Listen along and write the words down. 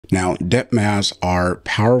Now, depth masks are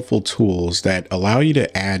powerful tools that allow you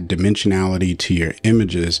to add dimensionality to your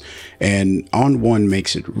images, and ON1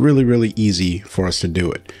 makes it really easy for us to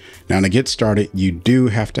do it. Now, to get started, you do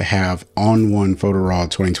have to have ON1 Photo Raw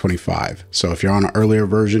 2025. So if you're on an earlier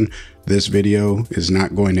version, this video is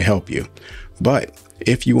not going to help you. But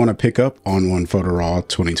if you want to pick up ON1 Photo Raw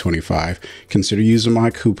 2025, consider using my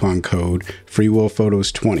coupon code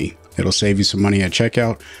FreeWillPhotos20. It'll save you some money at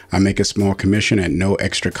checkout. I make a small commission at no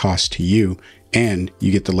extra cost to you, and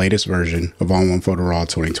you get the latest version of ON1 Photo Raw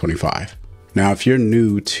 2025. Now, if you're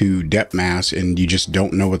new to depth masks and you just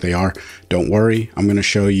don't know what they are, don't worry. I'm going to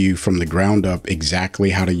show you from the ground up exactly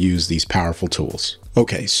how to use these powerful tools.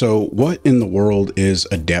 Okay, so what in the world is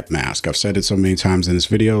a depth mask? I've said it so many times in this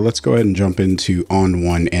video. Let's go ahead and jump into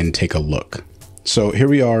ON1 and take a look. So here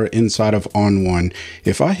we are inside of ON1.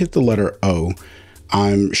 If I hit the letter O,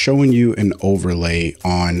 I'm showing you an overlay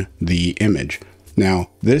on the image. Now,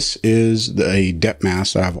 this is a depth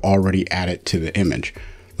mask that I've already added to the image.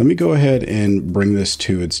 Let me go ahead and bring this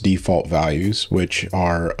to its default values, which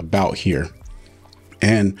are about here.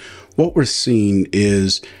 And what we're seeing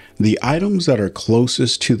is the items that are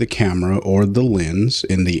closest to the camera or the lens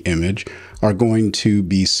in the image are going to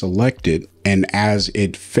be selected. And as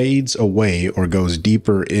it fades away or goes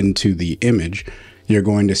deeper into the image, you're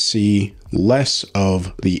going to see less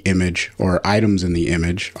of the image or items in the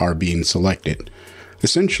image are being selected.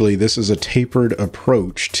 Essentially, this is a tapered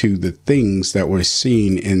approach to the things that we're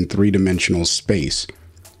seeing in three-dimensional space.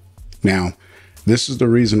 Now, this is the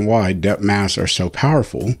reason why depth masks are so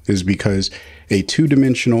powerful, is because a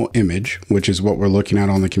two-dimensional image, which is what we're looking at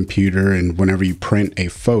on the computer and whenever you print a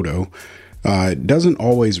photo, doesn't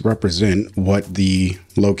always represent what the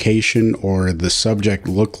location or the subject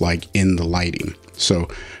look like in the lighting. So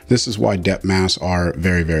this is why depth masks are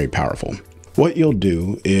very powerful. What you'll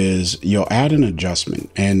do is you'll add an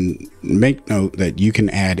adjustment, and make note that you can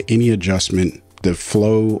add any adjustment. The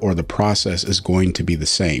flow or the process is going to be the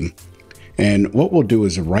same. And what we'll do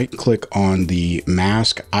is right click on the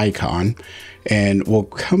mask icon, and we'll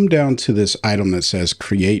come down to this item that says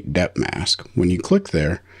create depth mask. When you click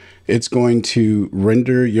there, it's going to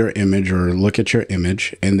render your image or look at your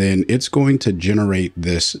image, and then it's going to generate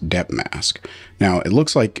this depth mask. Now, it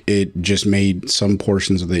looks like it just made some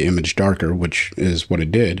portions of the image darker, which is what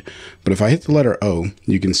it did. But if I hit the letter O,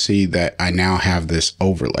 you can see that I now have this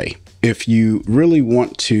overlay. If you really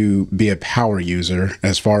want to be a power user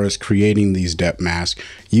as far as creating these depth masks,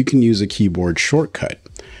 you can use a keyboard shortcut.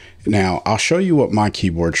 Now, I'll show you what my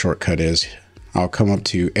keyboard shortcut is. I'll come up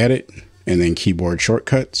to Edit and then Keyboard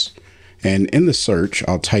Shortcuts. And in the search,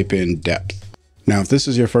 I'll type in depth. Now, if this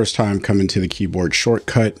is your first time coming to the keyboard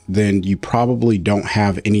shortcut, then you probably don't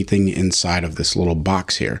have anything inside of this little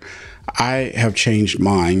box here. I have changed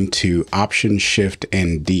mine to Option, Shift,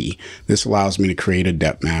 and D. This allows me to create a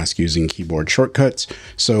depth mask using keyboard shortcuts,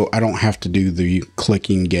 so I don't have to do the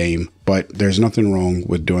clicking game, but there's nothing wrong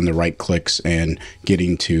with doing the right clicks and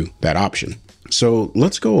getting to that option. So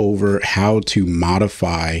let's go over how to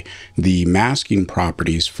modify the masking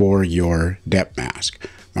properties for your depth mask.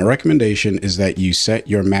 My recommendation is that you set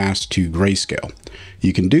your mask to grayscale.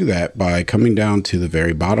 You can do that by coming down to the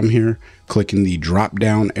very bottom here, clicking the drop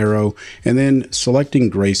down arrow, and then selecting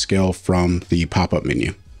grayscale from the pop-up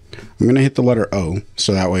menu. I'm going to hit the letter O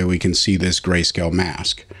so that way we can see this grayscale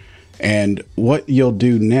mask. And what you'll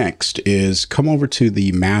do next is come over to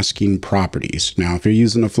the masking properties. Now, if you're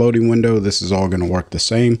using a floating window, this is all going to work the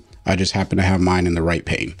same. I just happen to have mine in the right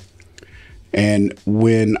pane. And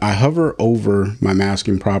when I hover over my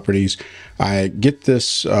masking properties, I get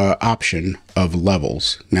this option of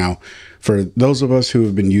levels. Now, for those of us who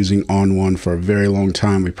have been using ON1 for a very long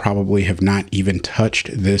time, we probably have not even touched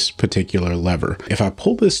this particular lever. If I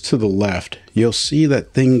pull this to the left, you'll see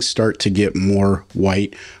that things start to get more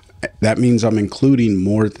white. That means I'm including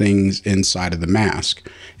more things inside of the mask.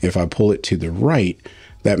 If I pull it to the right,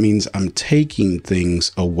 that means I'm taking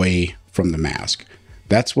things away from the mask.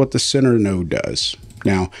 That's what the center node does.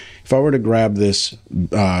 Now, if I were to grab this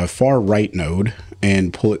far right node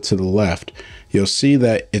and pull it to the left, you'll see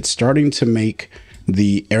that it's starting to make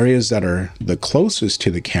the areas that are the closest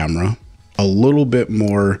to the camera a little bit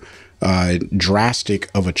more drastic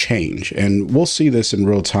of a change. And we'll see this in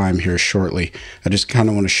real time here shortly. I just kind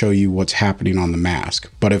of want to show you what's happening on the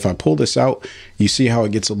mask. But if I pull this out, you see how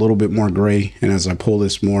it gets a little bit more gray. And as I pull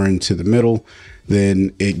this more into the middle,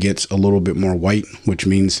 then it gets a little bit more white, which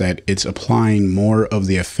means that it's applying more of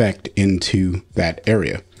the effect into that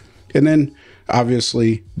area. And then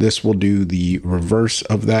obviously this will do the reverse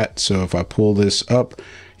of that. So if I pull this up,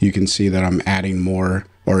 you can see that I'm adding more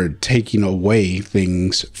or taking away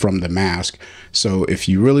things from the mask. So if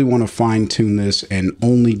you really want to fine tune this and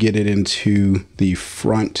only get it into the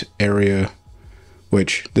front area,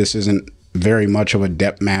 which this isn't very much of a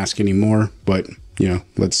depth mask anymore, but you know,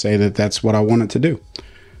 let's say that that's what I want it to do.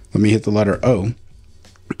 Let me hit the letter O,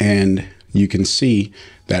 and you can see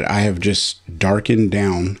that I have just darkened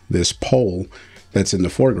down this pole that's in the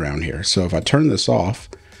foreground here. So if I turn this off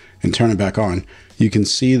and turn it back on, you can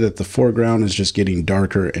see that the foreground is just getting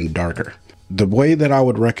darker and darker. The way that I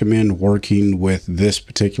would recommend working with this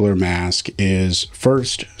particular mask is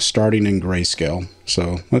first starting in grayscale.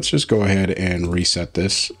 So let's just go ahead and reset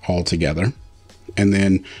this all together. And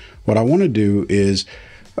then what I want to do is,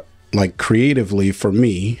 like creatively for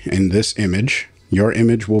me in this image, your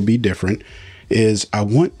image will be different, is I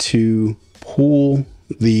want to pull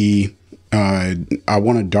the, I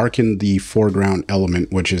want to darken the foreground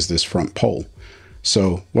element, which is this front pole.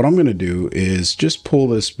 So what I'm going to do is just pull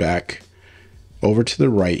this back over to the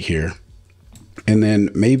right here, and then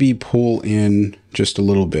maybe pull in just a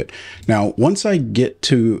little bit. Now, once I get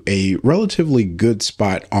to a relatively good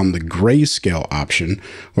spot on the grayscale option,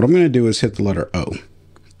 what I'm going to do is hit the letter O.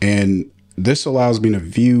 And this allows me to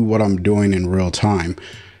view what I'm doing in real time.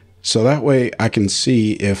 So that way I can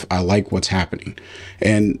see if I like what's happening.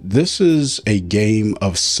 And this is a game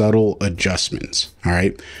of subtle adjustments. All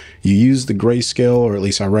right. You use the grayscale, or at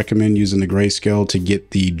least I recommend using the grayscale to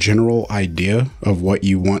get the general idea of what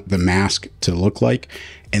you want the mask to look like.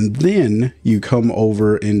 And then you come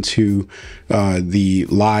over into the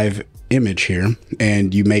live image here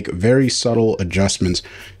and you make very subtle adjustments.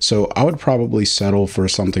 So I would probably settle for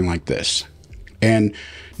something like this. And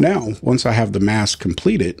now once I have the mask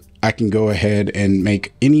completed, I can go ahead and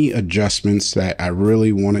make any adjustments that I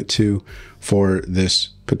really wanted to for this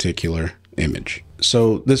particular image.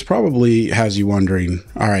 So this probably has you wondering,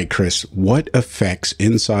 all right, Chris, what effects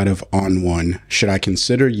inside of ON1 should I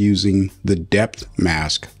consider using the depth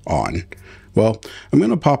mask on? Well, I'm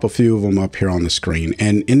going to pop a few of them up here on the screen,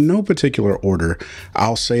 and in no particular order,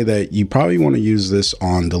 I'll say that you probably want to use this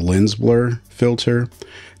on the lens blur filter,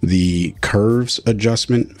 the curves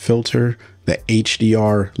adjustment filter, the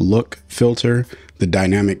HDR look filter, the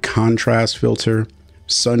dynamic contrast filter,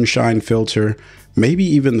 sunshine filter, maybe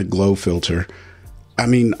even the glow filter. I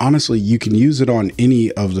mean, honestly, you can use it on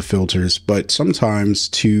any of the filters, but sometimes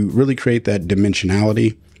to really create that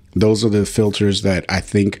dimensionality, those are the filters that I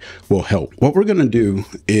think will help. What we're going to do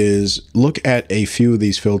is look at a few of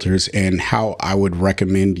these filters and how I would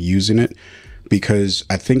recommend using it, because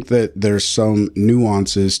I think that there's some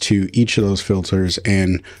nuances to each of those filters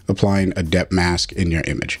and applying a depth mask in your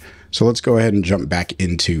image. So let's go ahead and jump back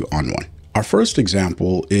into ON1. Our first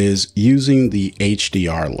example is using the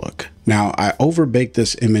HDR look. Now, I overbaked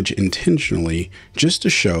this image intentionally just to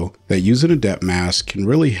show that using a depth mask can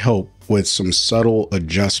really help with some subtle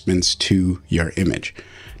adjustments to your image.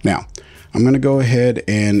 Now, I'm going to go ahead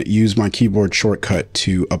and use my keyboard shortcut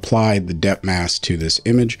to apply the depth mask to this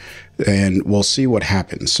image, and we'll see what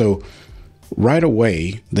happens. So right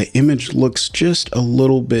away, the image looks just a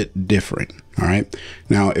little bit different. All right.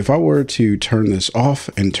 Now, if I were to turn this off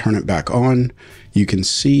and turn it back on, you can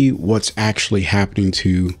see what's actually happening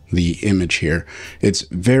to the image here. It's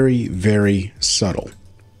very, very subtle.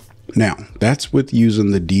 Now, that's with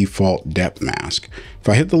using the default depth mask. If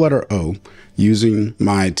I hit the letter O, using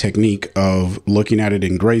my technique of looking at it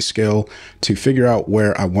in grayscale to figure out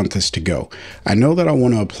where I want this to go, I know that I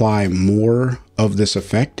want to apply more of this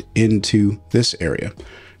effect into this area.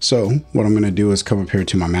 So what I'm going to do is come up here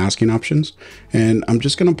to my masking options, and I'm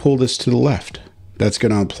just going to pull this to the left. That's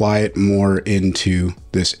going to apply it more into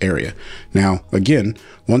this area. Now, again,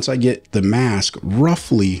 once I get the mask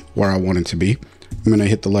roughly where I want it to be, I'm going to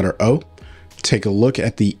hit the letter O, take a look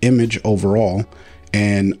at the image overall,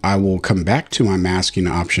 and I will come back to my masking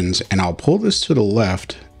options and I'll pull this to the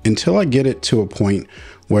left until I get it to a point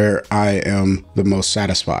where I am the most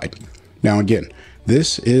satisfied. Now, again,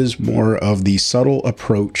 this is more of the subtle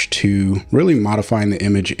approach to really modifying the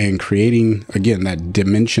image and creating, again, that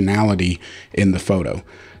dimensionality in the photo.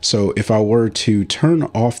 So if I were to turn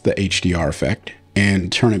off the HDR effect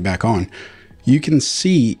and turn it back on, you can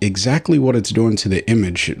see exactly what it's doing to the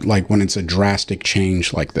image, like when it's a drastic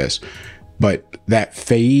change like this. But that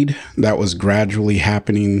fade that was gradually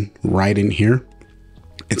happening right in here,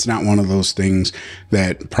 it's not one of those things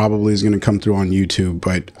that probably is going to come through on YouTube,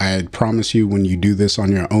 but I promise you, when you do this on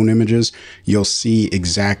your own images, you'll see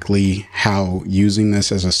exactly how using this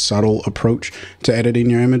as a subtle approach to editing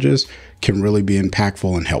your images can really be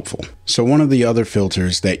impactful and helpful. So one of the other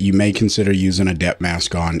filters that you may consider using a depth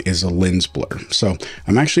mask on is a lens blur. So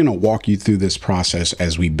I'm actually going to walk you through this process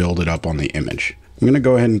as we build it up on the image. I'm going to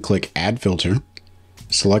go ahead and click Add Filter,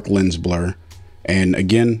 select Lens Blur, and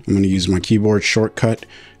again, I'm going to use my keyboard shortcut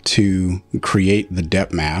to create the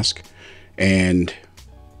depth mask, and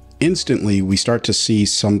instantly we start to see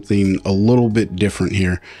something a little bit different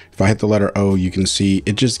here. If I hit the letter O, you can see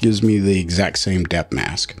it just gives me the exact same depth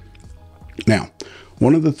mask. Now,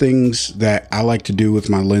 one of the things that I like to do with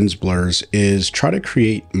my lens blurs is try to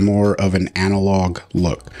create more of an analog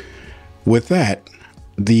look. With that,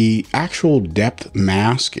 the actual depth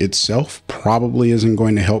mask itself probably isn't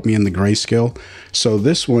going to help me in the grayscale. So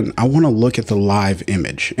this one, I want to look at the live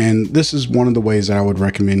image. And this is one of the ways that I would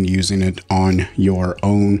recommend using it on your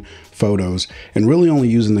own photos, and really only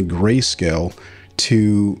using the grayscale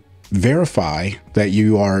to verify that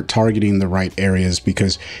you are targeting the right areas,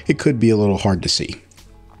 because it could be a little hard to see.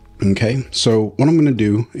 Okay, so what I'm going to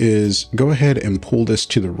do is go ahead and pull this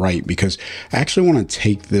to the right, because I actually want to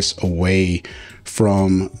take this away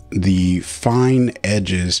from the fine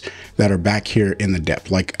edges that are back here in the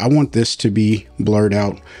depth. Like, I want this to be blurred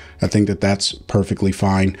out. I think that that's perfectly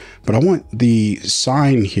fine, but I want the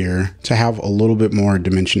sign here to have a little bit more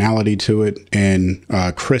dimensionality to it and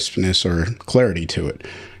crispness or clarity to it.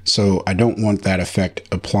 So I don't want that effect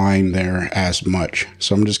applying there as much.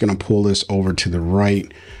 So I'm just going to pull this over to the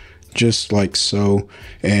right, just like so.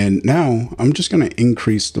 And now I'm just going to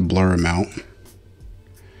increase the blur amount.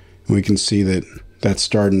 We can see that that's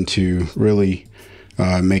starting to really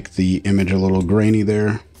make the image a little grainy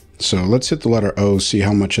there. So let's hit the letter O, see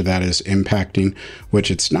how much of that is impacting, which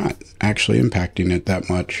it's not actually impacting it that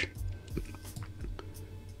much.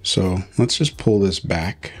 So let's just pull this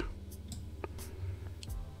back.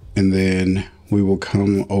 And then we will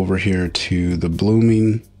come over here to the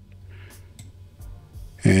blooming.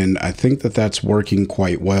 And I think that that's working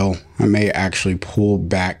quite well. I may actually pull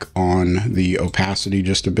back on the opacity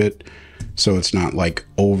just a bit, so it's not like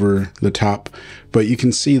over the top, but you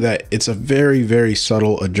can see that it's a very, very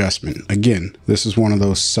subtle adjustment. Again, this is one of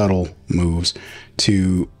those subtle moves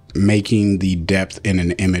to making the depth in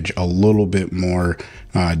an image a little bit more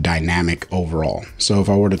dynamic overall. So if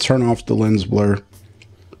I were to turn off the lens blur,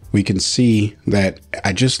 we can see that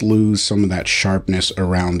I just lose some of that sharpness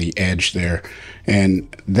around the edge there.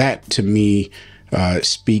 And that to me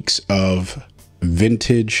speaks of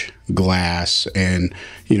vintage glass and,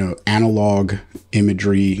 you know, analog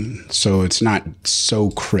imagery. So it's not so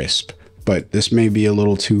crisp, but this may be a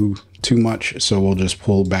little too much. So we'll just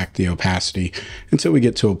pull back the opacity until we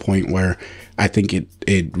get to a point where I think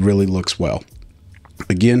it really looks well.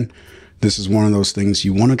 Again, this is one of those things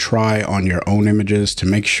you want to try on your own images to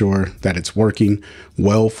make sure that it's working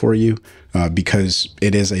well for you, because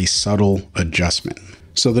it is a subtle adjustment.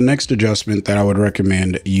 So the next adjustment that I would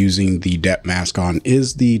recommend using the depth mask on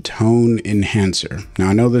is the tone enhancer. Now,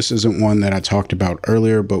 I know this isn't one that I talked about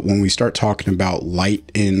earlier, but when we start talking about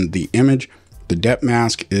light in the image, the depth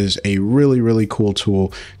mask is a really, really cool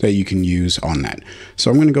tool that you can use on that.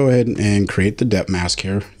 So I'm going to go ahead and create the depth mask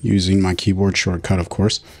here using my keyboard shortcut, of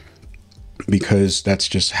course, because that's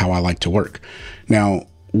just how I like to work. Now,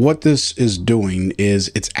 what this is doing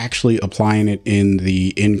is it's actually applying it in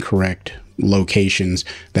the incorrect locations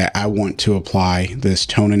that I want to apply this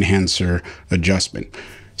tone enhancer adjustment.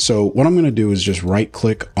 So what I'm going to do is just right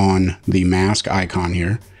click on the mask icon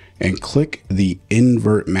here and click the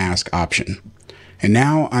invert mask option. And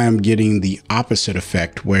now I am getting the opposite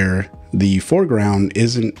effect, where the foreground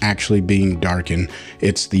isn't actually being darkened.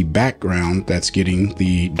 It's the background that's getting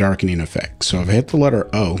the darkening effect. So if I hit the letter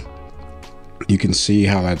O, you can see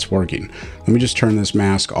how that's working. Let me just turn this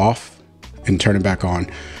mask off and turn it back on.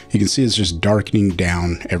 You can see it's just darkening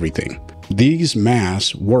down everything. These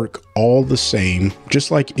masks work all the same,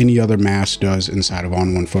 just like any other mask does inside of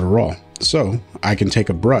ON1 Photo Raw. So I can take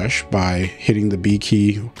a brush by hitting the B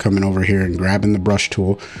key, coming over here and grabbing the brush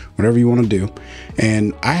tool, whatever you want to do.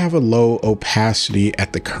 And I have a low opacity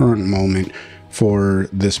at the current moment for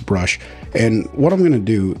this brush. And what I'm going to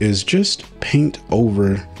do is just paint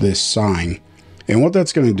over this sign. And what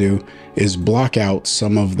that's going to do is block out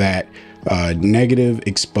some of that negative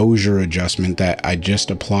exposure adjustment that I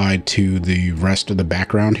just applied to the rest of the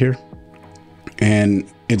background here. And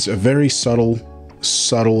it's a very subtle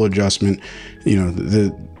adjustment. You know,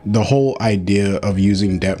 the whole idea of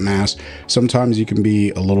using depth mask, sometimes you can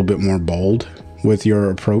be a little bit more bold with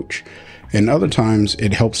your approach, and other times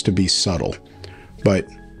it helps to be subtle. But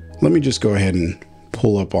let me just go ahead and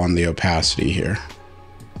pull up on the opacity here.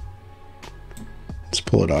 Let's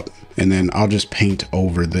pull it up, and then I'll just paint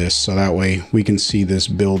over this so that way we can see this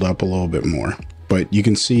build up a little bit more. But you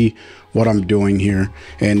can see what I'm doing here,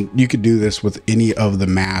 and you could do this with any of the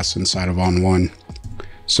masks inside of ON1.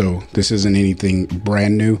 So this isn't anything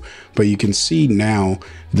brand new, but you can see now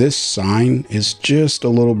this sign is just a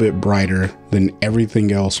little bit brighter than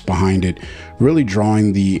everything else behind it, really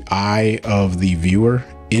drawing the eye of the viewer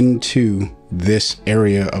into this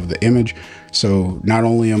area of the image. So not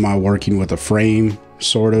only am I working with a frame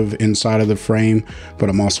sort of inside of the frame, but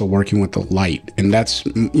I'm also working with the light. And that's,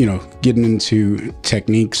 you know, getting into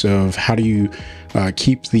techniques of how do you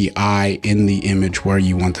keep the eye in the image where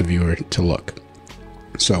you want the viewer to look.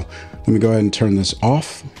 So let me go ahead and turn this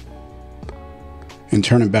off and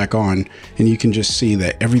turn it back on. And you can just see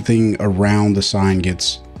that everything around the sign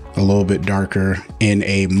gets a little bit darker in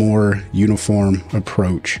a more uniform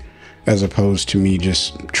approach, as opposed to me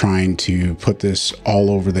just trying to put this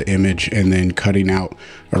all over the image and then cutting out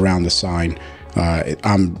around the sign.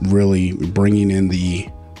 I'm really bringing in the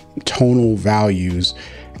tonal values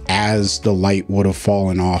as the light would have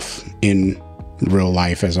fallen off in real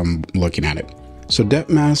life as I'm looking at it. So depth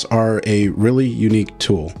masks are a really unique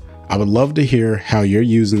tool. I would love to hear how you're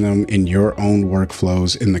using them in your own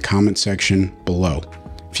workflows in the comment section below.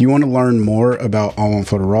 If you want to learn more about ON1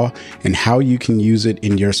 Photo Raw and how you can use it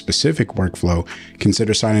in your specific workflow,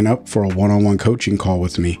 consider signing up for a one-on-one coaching call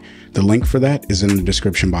with me. The link for that is in the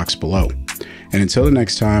description box below. And until the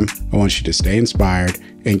next time, I want you to stay inspired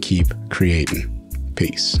and keep creating.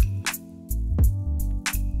 Peace.